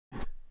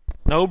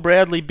No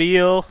Bradley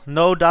Beal,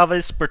 no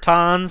Davis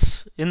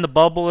Bertans in the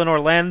bubble in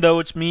Orlando,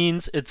 which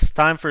means it's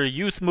time for a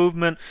youth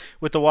movement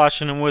with the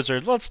Washington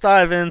Wizards. Let's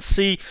dive in,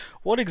 see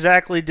what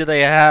exactly do they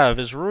have.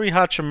 Is RUI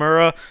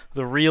HACHIMURA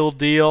the real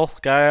deal?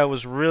 Guy I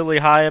was really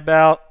high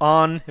about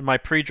in my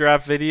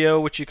pre-draft video,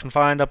 which you can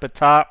find up at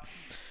top.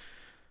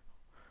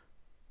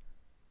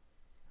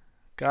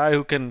 Guy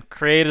who can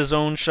create his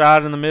own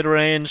shot in the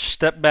mid-range,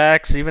 step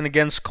backs, even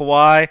against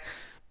Kawhi.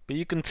 But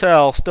you can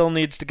tell, still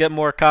needs to get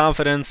more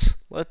confidence.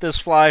 Let this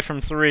fly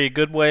from three.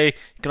 Good way.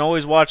 You can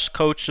always watch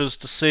coaches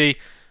to see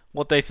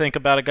what they think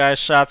about a guy's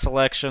shot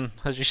selection.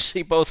 As you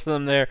see both of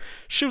them there.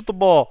 Shoot the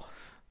ball.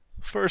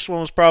 First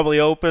one was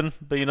probably open,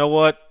 but you know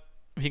what?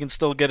 He can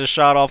still get a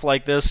shot off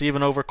like this,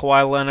 even over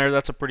Kawhi Leonard.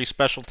 That's a pretty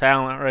special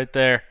talent right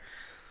there.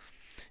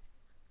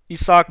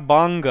 Isaac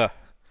Bonga,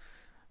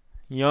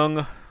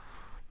 young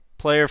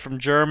player from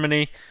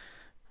Germany.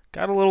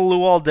 Got a little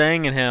Luol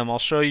Deng in him. I'll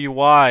show you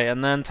why.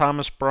 And then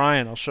Thomas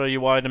Bryant. I'll show you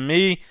why, to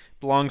me,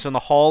 belongs in the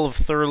Hall of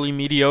Thoroughly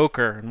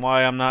Mediocre and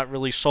why I'm not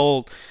really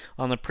sold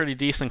on the pretty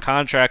decent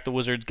contract the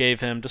Wizards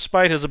gave him,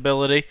 despite his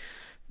ability.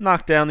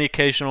 Knock down the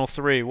occasional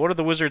three. What do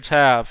the Wizards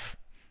have?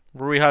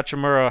 RUI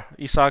HACHIMURA,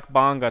 Isaac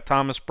Bonga,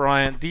 Thomas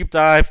Bryant. Deep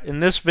dive in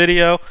this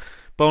video.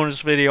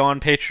 Bonus video on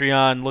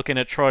Patreon looking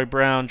at Troy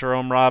Brown,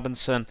 Jerome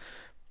Robinson,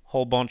 a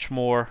whole bunch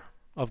more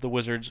of the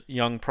Wizards'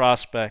 young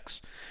prospects.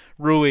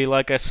 RUI,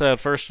 like I said,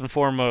 first and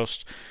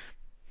foremost,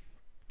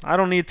 I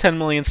don't need 10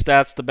 million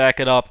stats to back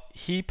it up.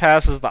 He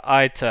passes the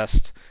eye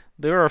test.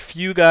 There are a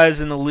few guys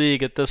in the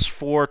league at this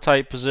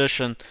 4-type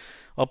position,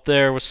 up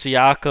there with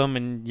Siakam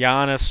and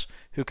Giannis,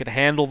 who could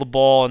handle the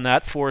ball in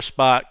that 4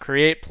 spot,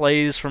 create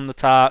plays from the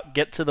top,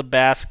 get to the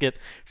basket,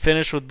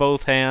 finish with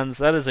both hands.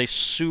 That is a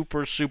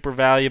super, super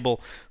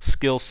valuable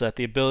skill set,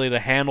 the ability to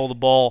handle the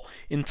ball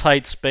in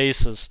tight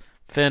spaces,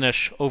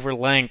 finish over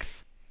length.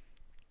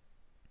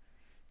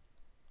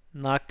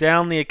 Knock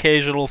down the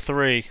occasional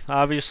three.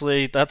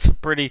 Obviously, that's a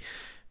pretty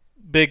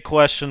big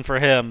question for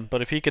him.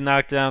 But if he can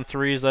knock down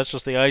threes, that's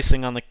just the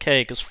icing on the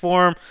cake. His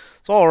form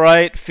is all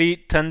right.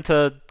 Feet tend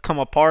to come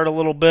apart a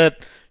little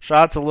bit.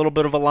 Shot's a little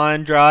bit of a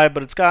line drive,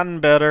 but it's gotten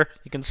better.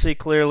 You can see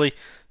clearly.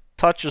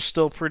 Touch is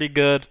still pretty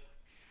good.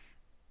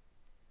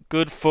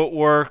 Good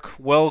footwork.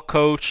 Well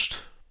coached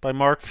by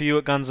Mark Few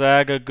at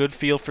Gonzaga. Good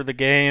feel for the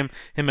game.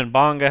 Him and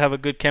Bonga have a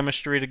good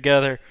chemistry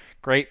together.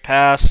 Great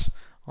pass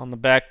on the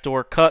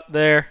backdoor cut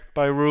there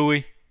by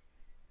RUI.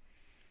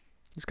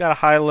 He's got a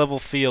high-level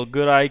feel,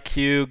 good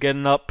IQ,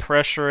 getting up,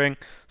 pressuring,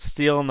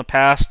 stealing the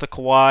pass to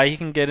Kawhi. He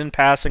can get in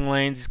passing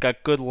lanes. He's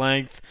got good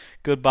length,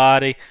 good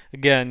body.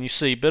 Again, you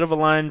see, a bit of a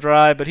line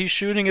drive, but he's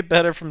shooting it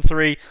better from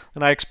three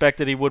than I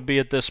expected he would be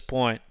at this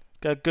point.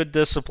 Got good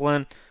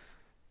discipline,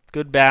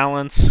 good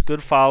balance,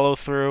 good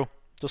follow-through.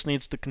 Just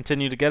needs to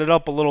continue to get it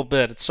up a little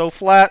bit. It's so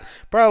flat,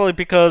 probably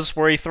because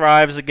where he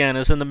thrives, again,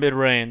 is in the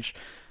mid-range.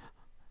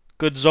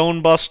 Good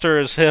zone buster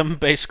is him,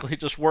 basically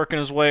just working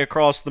his way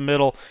across the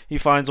middle. He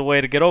finds a way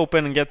to get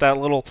open and get that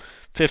little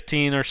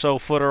 15 or so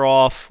footer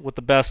off with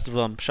the best of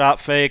them. Shot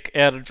fake,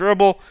 add a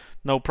dribble,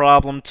 no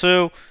problem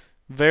too.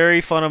 Very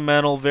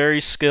fundamental,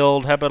 very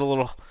skilled. How about a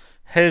little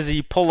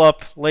hezzy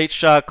pull-up, late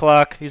shot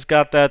clock? He's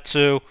got that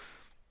too.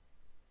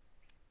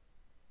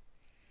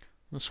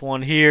 This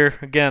one here,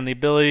 again, the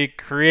ability to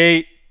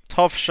create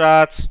tough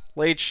shots,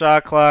 late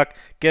shot clock,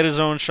 get his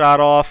own shot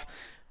off.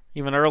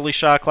 Even early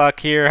shot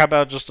clock here. How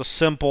about just a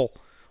simple,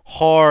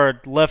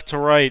 hard, left to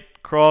right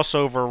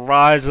crossover,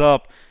 rise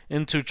up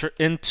into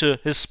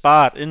his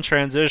spot in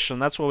transition.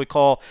 That's what we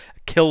call a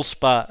kill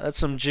spot. That's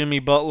some Jimmy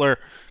Butler,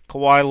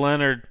 Kawhi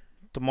Leonard,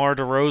 DeMar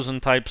DeRozan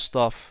type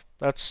stuff.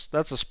 That's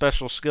a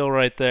special skill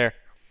right there.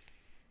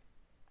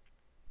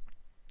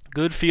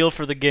 Good feel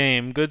for the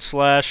game. Good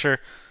slasher.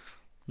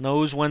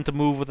 Knows when to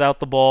move without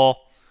the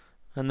ball.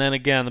 And then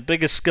again, the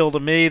biggest skill to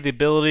me, the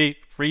ability to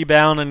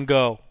rebound and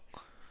go.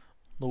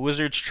 The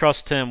Wizards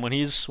trust him. When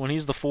he's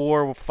the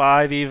 4 or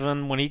 5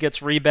 even, when he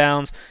gets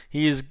rebounds,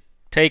 he is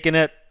taking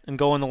it and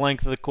going the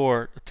length of the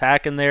court.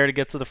 Attacking there to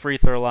get to the free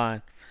throw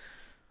line.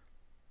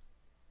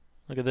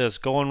 Look at this.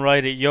 Going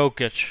right at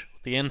Jokic.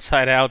 The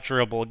inside-out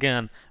dribble.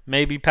 Again,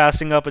 maybe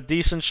passing up a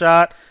decent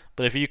shot,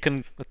 but if you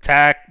can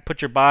attack,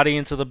 put your body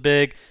into the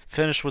big,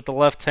 finish with the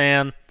left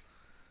hand,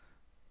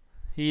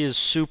 he is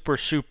super,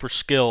 super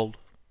skilled.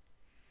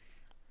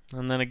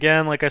 And then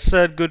again, like I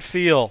said, good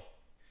feel.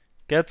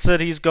 Gets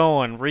it, he's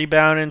going.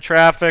 Rebound in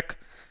traffic.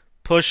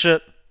 Push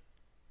it.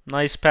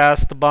 Nice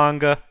pass to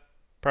Bonga.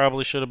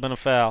 Probably should have been a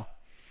foul.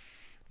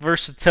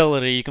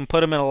 Versatility. You can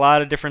put him in a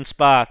lot of different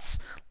spots.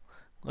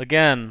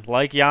 Again,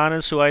 like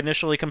Giannis, who I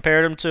initially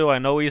compared him to, I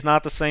know he's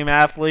not the same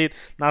athlete,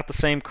 not the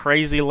same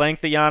crazy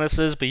length that Giannis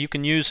is, but you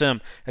can use him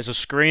as a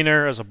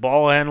screener, as a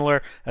ball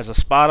handler, as a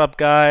spot-up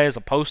guy, as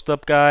a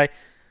post-up guy.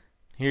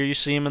 Here you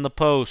see him in the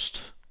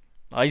post.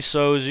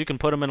 ISOs, you can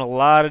put him in a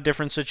lot of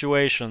different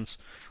situations.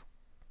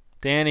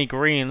 Danny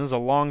Green, this is a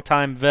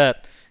long-time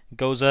vet.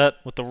 Goes at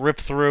with the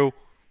rip-through.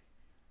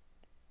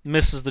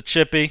 Misses the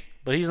chippy,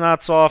 but he's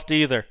not soft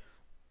either.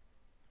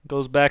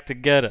 Goes back to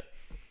get it.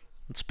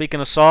 And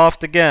speaking of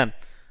soft, again,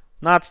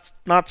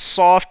 Not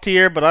soft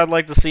here, but I'd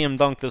like to see him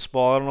dunk this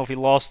ball. I don't know if he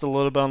lost a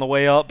little bit on the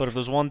way up, but if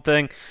there's one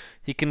thing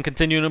he can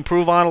continue to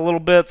improve on a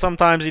little bit,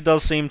 sometimes he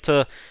does seem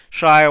to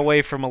shy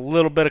away from a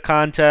little bit of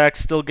contact,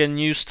 still getting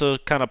used to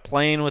kind of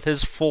playing with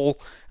his full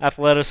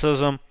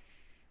athleticism.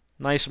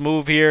 Nice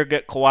move here,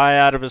 get Kawhi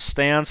out of his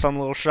stance on a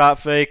little shot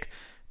fake,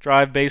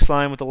 drive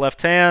baseline with the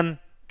left hand,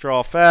 draw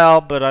a foul,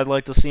 but I'd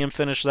like to see him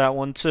finish that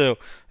one too.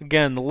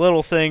 Again, the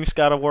little things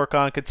got to work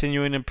on,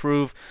 continuing to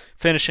improve,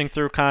 finishing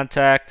through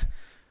contact,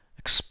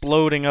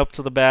 exploding up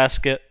to the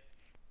basket.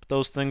 But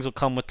those things will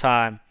come with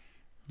time.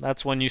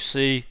 That's when you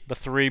see the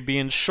three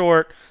being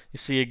short. You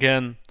see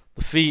again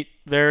the feet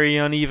very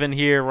uneven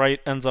here. Right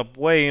ends up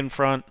way in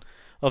front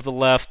of the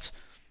left.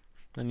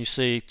 And you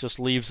see just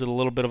leaves it a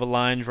little bit of a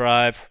line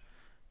drive.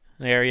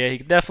 An area he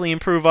can definitely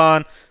improve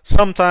on.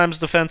 Sometimes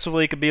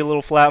defensively he could be a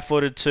little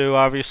flat-footed too.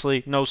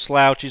 Obviously no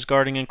slouch. He's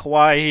guarding in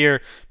Kawhi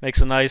here.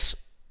 Makes a nice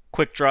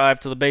quick drive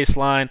to the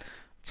baseline.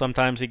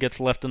 Sometimes he gets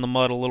left in the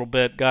mud a little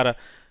bit. Gotta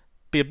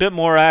be a bit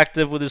more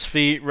active with his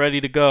feet,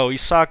 ready to go.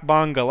 Isaac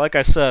Bonga, like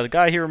I said, a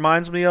guy he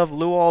reminds me of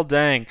Luol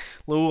Deng.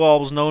 Luol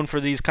was known for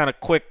these kind of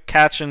quick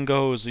catch and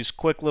goes, these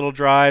quick little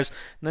drives,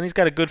 and then he's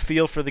got a good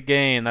feel for the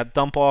game. That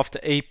dump off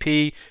to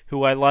AP,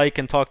 who I like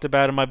and talked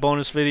about in my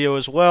bonus video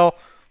as well.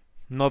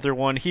 Another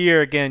one here.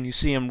 Again, you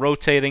see him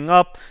rotating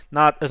up.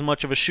 Not as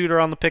much of a shooter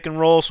on the pick and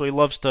roll, so he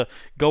loves to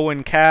go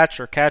and catch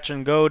or catch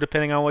and go,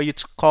 depending on what you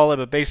call it,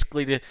 but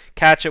basically to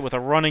catch it with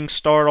a running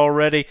start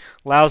already.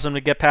 Allows him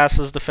to get past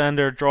his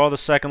defender, draw the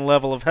second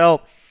level of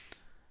help.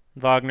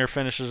 Wagner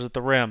finishes at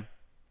the rim.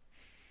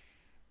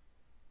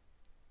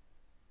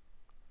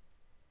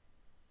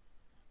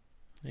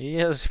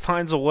 He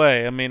finds a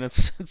way. I mean,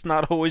 it's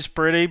not always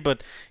pretty,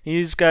 but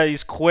he's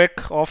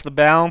quick off the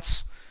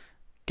bounce.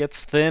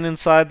 Gets thin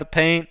inside the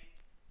paint.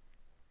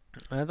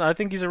 I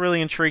think he's a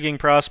really intriguing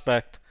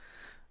prospect.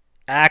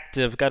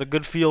 Active, got a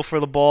good feel for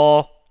the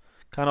ball.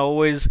 Kind of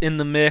always in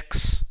the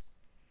mix.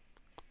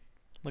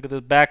 Look at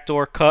this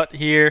backdoor cut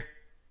here.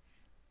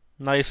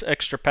 Nice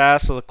extra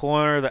pass to the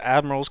corner. The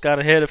Admiral's got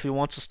to hit if he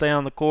wants to stay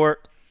on the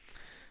court.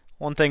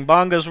 One thing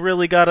Bonga's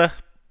really got to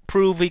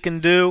prove he can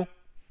do: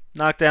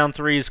 knock down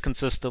threes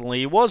consistently.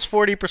 He was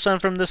 40%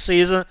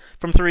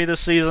 from three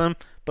this season,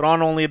 but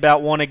on only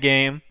about one a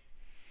game.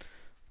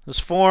 His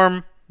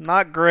form,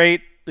 not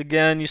great.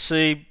 Again, you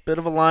see, bit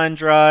of a line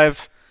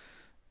drive.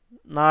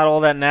 Not all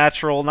that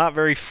natural, not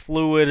very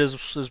fluid.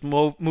 His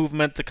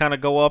movement to kind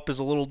of go up is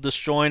a little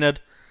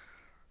disjointed.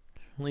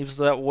 Leaves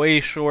that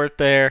way short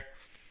there.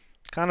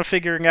 Kind of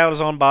figuring out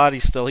his own body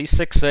still. He's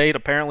 6'8",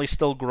 apparently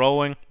still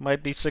growing.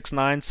 Might be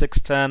 6'9",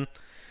 6'10".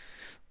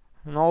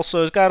 And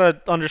also, he's got to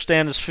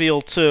understand his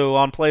feel, too,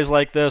 on plays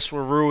like this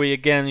where Rui,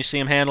 again, you see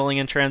him handling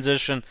in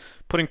transition,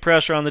 putting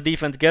pressure on the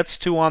defense, gets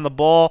two on the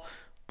ball.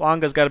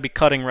 Bonga's got to be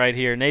cutting right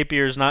here.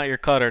 Napier's not your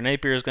cutter.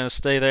 Napier's going to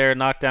stay there and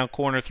knock down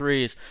corner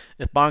threes.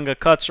 If Bonga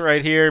cuts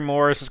right here,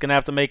 Morris is going to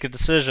have to make a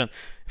decision.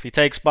 If he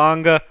takes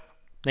Bonga,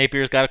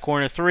 Napier's got a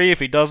corner three. If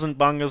he doesn't,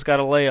 Bonga's got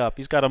a layup.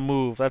 He's got to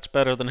move. That's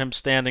better than him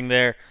standing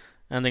there,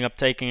 ending up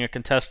taking a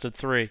contested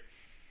three.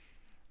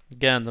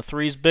 Again, the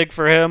three's big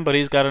for him, but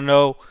he's got to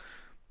know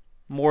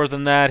more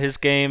than that. His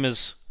game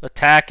is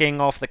attacking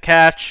off the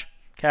catch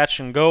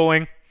and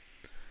going.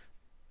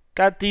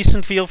 Got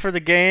decent feel for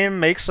the game,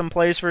 makes some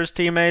plays for his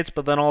teammates,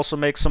 but then also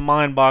makes some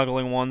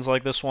mind-boggling ones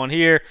like this one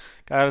here.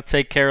 Got to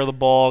take care of the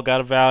ball, got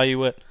to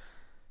value it.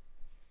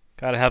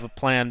 Got to have a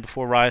plan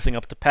before rising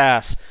up to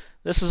pass.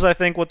 This is, I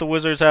think, what the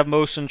Wizards have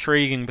most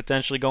intriguing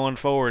potentially going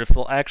forward, if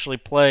they'll actually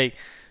play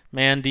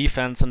man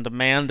defense and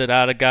demand it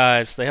out of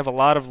guys. They have a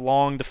lot of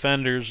long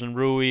defenders in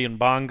Rui and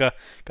Bonga,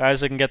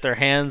 guys that can get their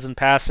hands in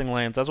passing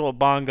lanes. That's what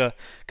Bonga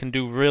can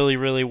do really,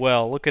 really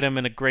well. Look at him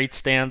in a great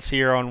stance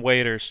here on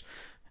Waiters.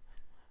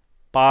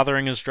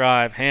 Bothering his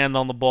drive, hand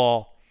on the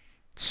ball,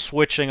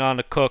 switching on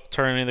to Cook,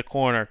 turning the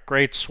corner.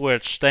 Great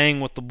switch,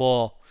 staying with the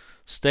ball,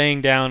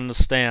 staying down in the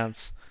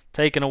stance,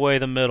 taking away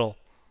the middle,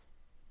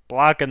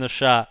 blocking the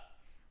shot.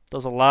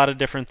 Does a lot of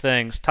different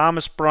things.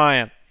 Thomas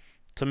Bryant,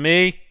 to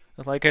me,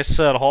 like I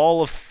said,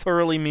 Hall of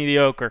thoroughly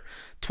mediocre.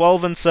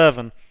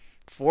 12-7,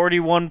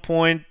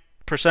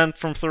 41%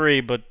 from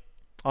three, but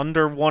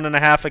under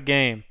 1.5 a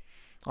game,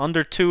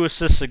 under 2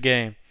 assists a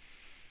game.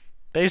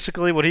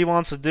 Basically, what he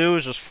wants to do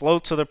is just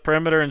float to the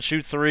perimeter and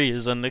shoot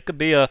threes, and it could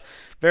be a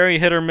very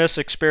hit-or-miss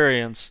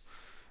experience.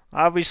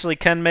 Obviously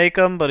can make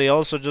them, but he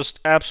also just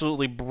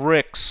absolutely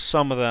bricks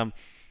some of them.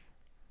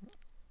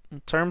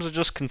 In terms of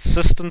just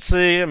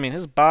consistency, I mean,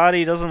 his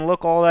body doesn't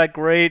look all that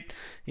great.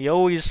 He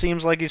always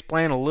seems like he's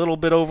playing a little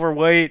bit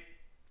overweight.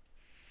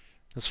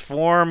 His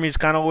form, he's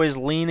kind of always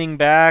leaning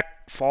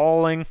back,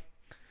 falling.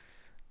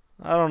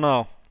 I don't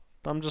know.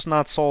 I'm just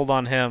not sold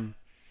on him.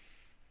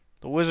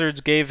 The Wizards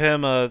gave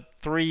him a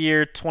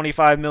 3-year,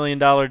 $25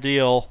 million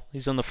deal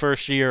he's in the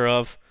first year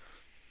of.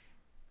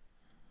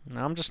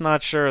 I'm just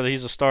not sure that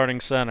he's a starting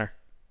center.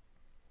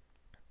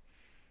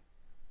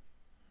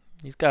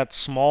 He's got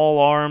small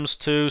arms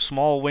too,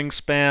 small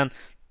wingspan.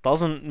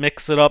 Doesn't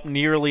mix it up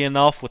nearly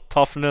enough with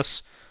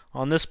toughness.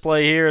 On this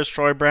play here, as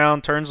Troy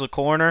Brown turns the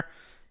corner,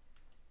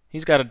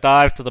 He's got to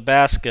dive to the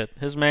basket.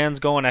 His man's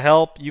going to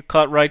help. You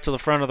cut right to the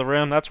front of the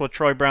rim. That's what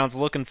Troy Brown's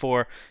looking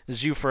for,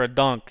 is you for a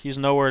dunk. He's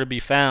nowhere to be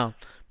found.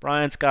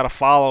 Bryant's got to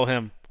follow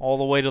him all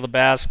the way to the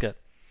basket.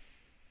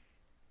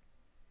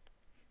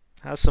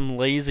 Has some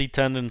lazy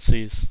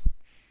tendencies.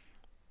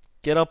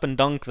 Get up and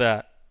dunk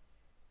that.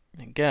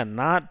 Again,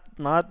 not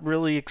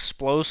really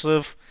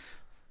explosive.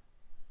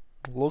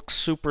 Looks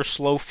super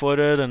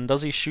slow-footed, and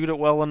does he shoot it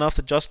well enough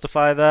to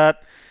justify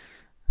that?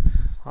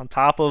 On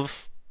top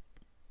of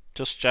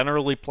just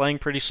generally playing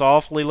pretty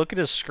softly. Look at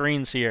his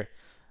screens here.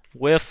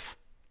 Whiff.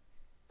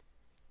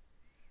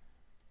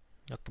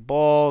 Got the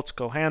ball. Let's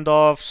go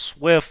handoff.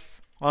 Swift.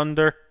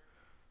 Under.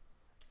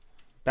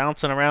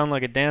 Bouncing around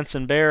like a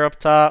dancing bear up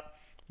top.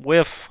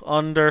 Whiff.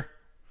 Under.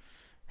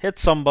 Hit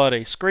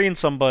somebody. Screen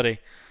somebody.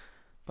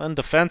 Then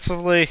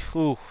defensively,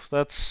 ooh,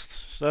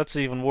 that's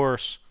even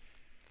worse.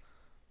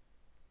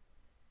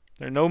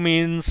 They're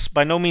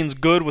by no means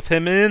good with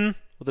him in,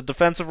 with a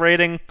defensive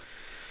rating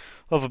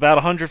of about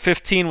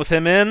 115 with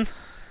him in,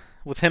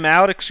 with him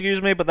out,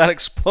 excuse me, but that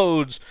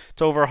explodes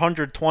to over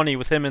 120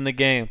 with him in the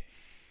game.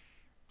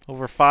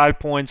 Over 5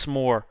 points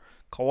more.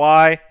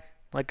 Kawhi,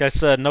 like I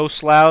said, no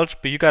slouch,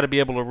 but you got to be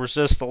able to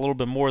resist a little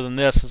bit more than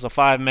this as a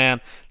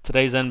 5-man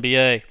today's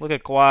NBA. Look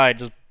at Kawhi,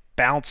 just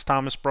bounce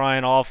Thomas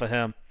Bryant off of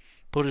him.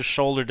 Put his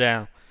shoulder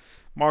down.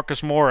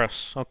 Marcus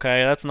Morris,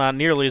 okay, that's not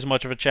nearly as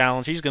much of a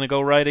challenge. He's going to go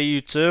right at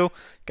you too.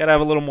 Got to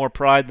have a little more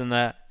pride than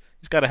that.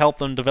 He's got to help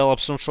them develop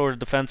some sort of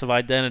defensive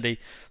identity.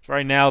 So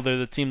right now, they're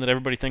the team that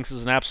everybody thinks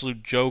is an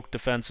absolute joke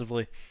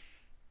defensively.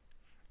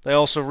 They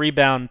also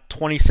rebound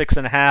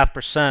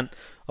 26.5%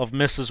 of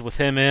misses with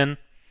him in,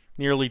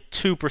 nearly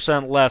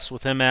 2% less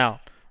with him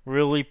out.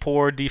 Really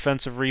poor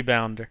defensive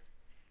rebounder.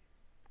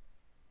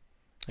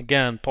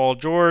 Again, Paul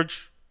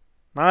George,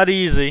 not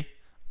easy,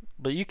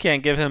 but you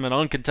can't give him an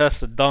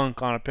uncontested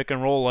dunk on a pick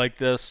and roll like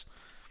this.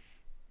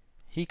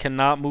 He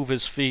cannot move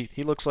his feet.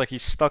 He looks like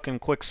he's stuck in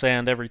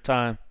quicksand every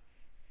time.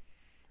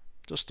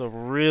 Just a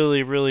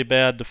really, really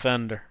bad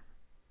defender.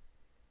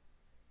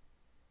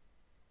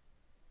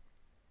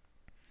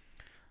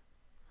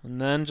 And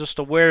then just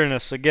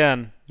awareness.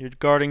 Again, you're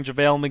guarding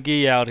JaVale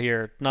McGee out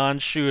here,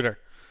 non-shooter.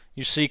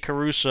 You see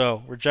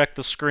Caruso, reject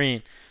the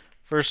screen.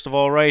 First of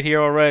all, right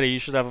here already, you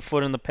should have a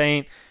foot in the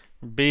paint.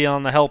 Be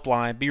on the help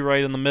line. Be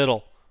right in the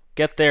middle.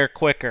 Get there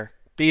quicker.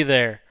 Be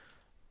there.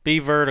 Be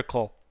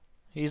vertical.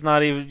 He's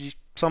not even...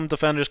 Some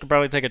defenders could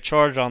probably take a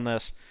charge on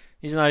this.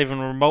 He's not even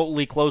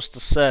remotely close to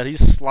set.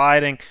 He's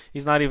sliding.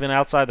 He's not even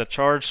outside the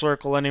charge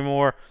circle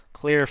anymore.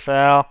 Clear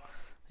foul.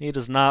 He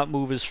does not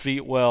move his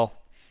feet well.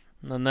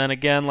 And then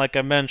again, like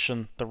I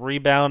mentioned, the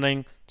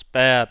rebounding, it's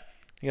bad.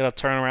 You got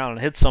to turn around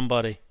and hit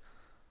somebody.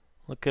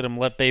 Look at him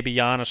let baby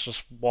Giannis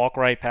just walk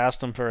right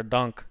past him for a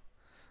dunk.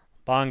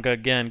 Bonga,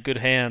 again, good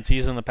hands.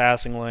 He's in the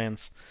passing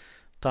lanes.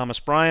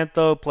 Thomas Bryant,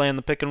 though, playing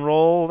the pick and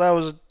roll. That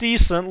was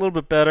decent, a little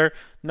bit better.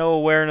 No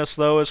awareness,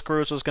 though, as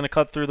Caruso's going to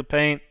cut through the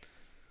paint.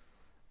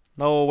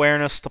 No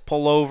awareness to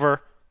pull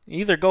over.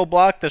 Either go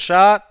block the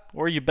shot,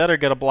 or you better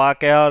get a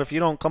block out. If you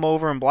don't come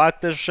over and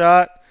block this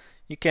shot,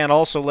 you can't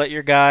also let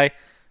your guy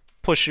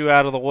push you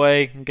out of the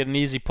way and get an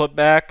easy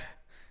putback.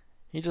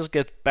 He just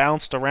gets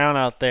bounced around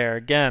out there.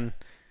 Again,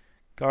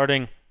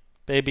 guarding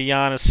baby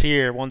Giannis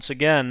here. Once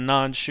again,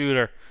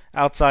 non-shooter,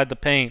 outside the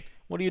paint.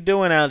 What are you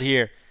doing out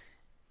here?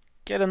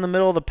 Get in the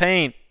middle of the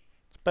paint,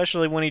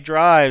 especially when he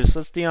drives.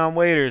 That's Dion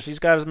Waiters. He's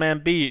got his man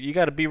beat. You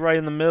got to be right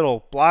in the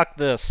middle. Block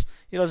this.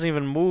 He doesn't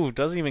even move,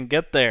 doesn't even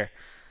get there.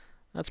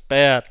 That's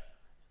bad.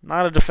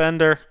 Not a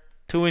defender.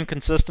 Too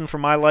inconsistent for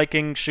my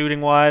liking,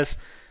 shooting-wise.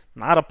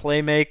 Not a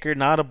playmaker,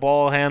 not a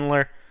ball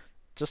handler.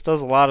 Just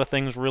does a lot of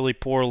things really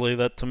poorly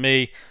that, to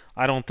me,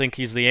 I don't think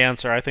he's the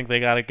answer. I think they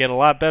got to get a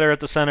lot better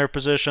at the center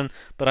position.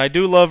 But I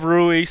do love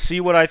Rui.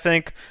 See what I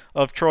think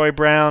of Troy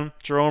Brown,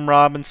 Jerome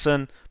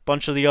Robinson,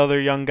 bunch of the other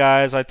young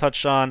guys I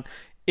touched on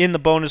in the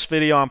bonus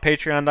video on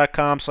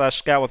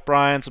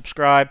patreon.com/ScoutWithBryan.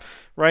 Subscribe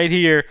right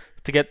here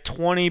to get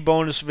 20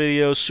 bonus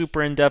videos,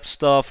 super in-depth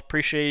stuff.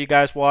 Appreciate you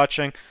guys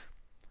watching.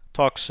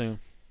 Talk soon.